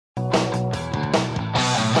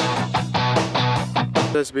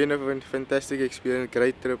It's been a fantastic experience,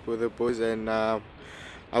 great trip with the boys, and I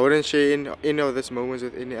wouldn't share any of these moments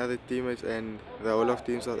with any other teammates and the whole of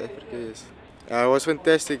Team South Africa. Yes. It was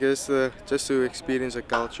fantastic just to experience the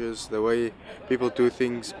cultures, the way people do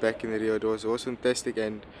things back in the Rio. It was fantastic,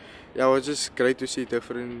 and yeah, it was just great to see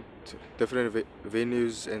different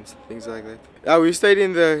venues and things like that. Yeah, we stayed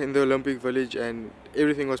in the Olympic Village, and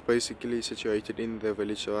everything was basically situated in the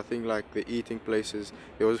village. So I think like the eating places,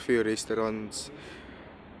 there was a few restaurants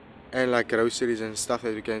and like groceries and stuff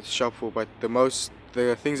that we can shop for. But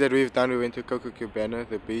the things that we've done, we went to Cabana,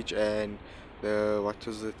 the beach, and the what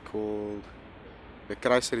was it called? The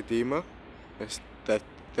Christ Redeemer. That's,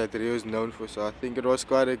 that Rio is known for. So I think it was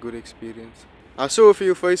quite a good experience. I saw a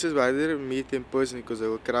few faces, but I didn't meet them personally because they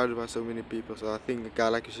were crowded by so many people. So I think a guy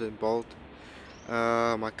like Usain Bolt,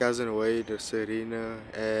 my cousin Wade, Serena,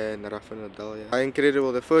 and Rafa Nadal. Yeah.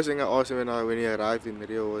 Incredible. The first thing I asked him when he arrived in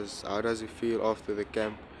Rio was, how does he feel after the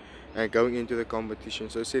camp and going into the competition?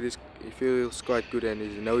 So he said he feels quite good, and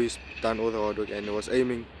he's done all the hard work and he was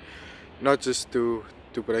aiming not just to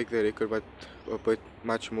break the record, but a bit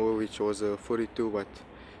much more, which was a 42. But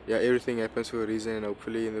yeah, everything happens for a reason, and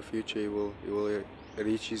hopefully in the future he will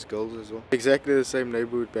reach his goals as well. Exactly the same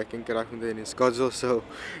neighborhood back in Kraaifontein in Scottsdale. So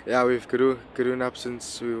yeah, we've grown up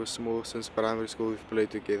since we were small, since primary school. We've played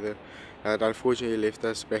together. Unfortunately, he left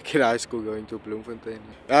us back in high school going to Bloemfontein.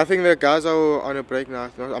 I think the guys are on a break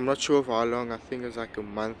now. I'm not sure for how long. I think it's like a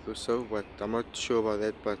month or so, but I'm not sure about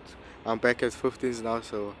that. But I'm back at 15s now,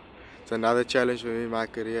 so it's another challenge for me in my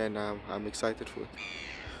career, and I'm excited for it.